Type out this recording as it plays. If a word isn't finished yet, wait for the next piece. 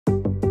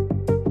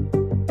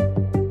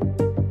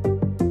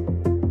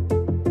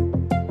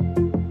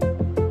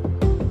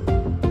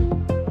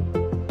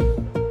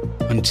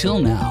Until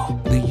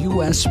now, the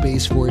U.S.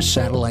 Space Force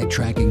satellite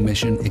tracking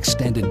mission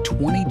extended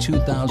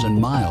 22,000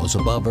 miles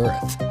above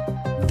Earth.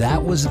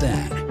 That was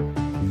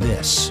then.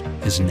 This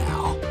is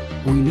now.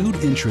 Renewed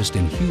interest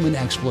in human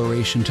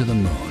exploration to the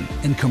Moon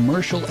and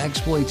commercial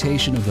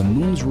exploitation of the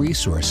Moon's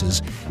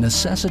resources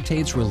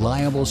necessitates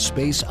reliable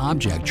space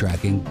object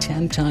tracking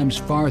 10 times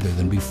farther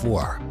than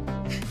before,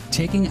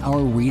 taking our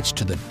reach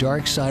to the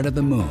dark side of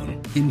the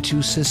Moon into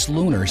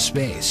cislunar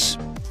space.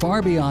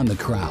 Far beyond the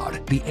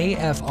crowd, the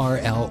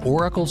AFRL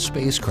Oracle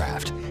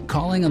spacecraft,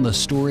 calling on the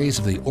stories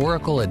of the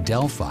Oracle at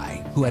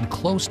Delphi, who had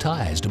close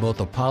ties to both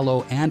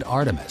Apollo and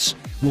Artemis,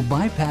 will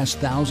bypass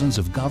thousands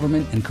of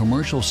government and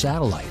commercial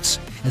satellites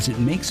as it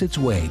makes its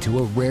way to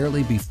a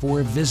rarely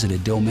before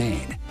visited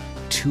domain,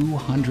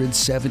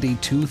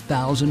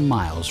 272,000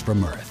 miles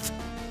from Earth.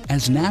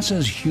 As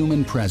NASA's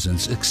human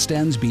presence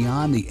extends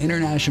beyond the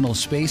International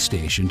Space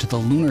Station to the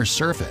lunar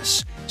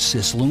surface,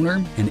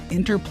 cislunar and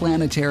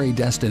interplanetary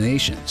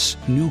destinations,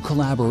 new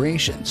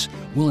collaborations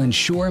will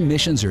ensure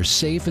missions are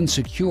safe and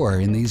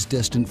secure in these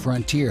distant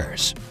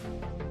frontiers.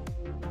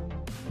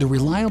 The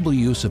reliable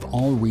use of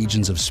all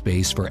regions of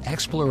space for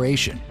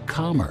exploration,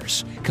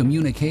 commerce,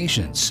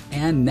 communications,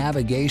 and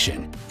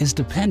navigation is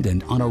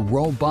dependent on a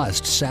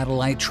robust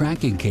satellite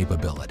tracking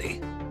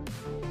capability.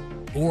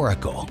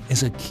 Oracle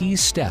is a key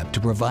step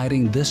to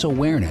providing this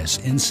awareness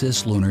in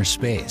cislunar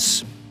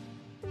space.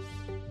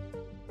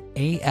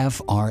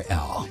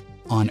 AFRL,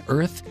 on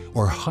Earth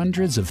or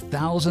hundreds of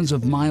thousands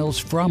of miles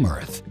from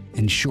Earth,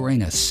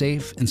 ensuring a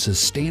safe and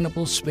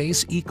sustainable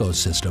space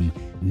ecosystem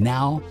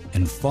now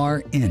and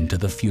far into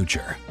the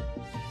future.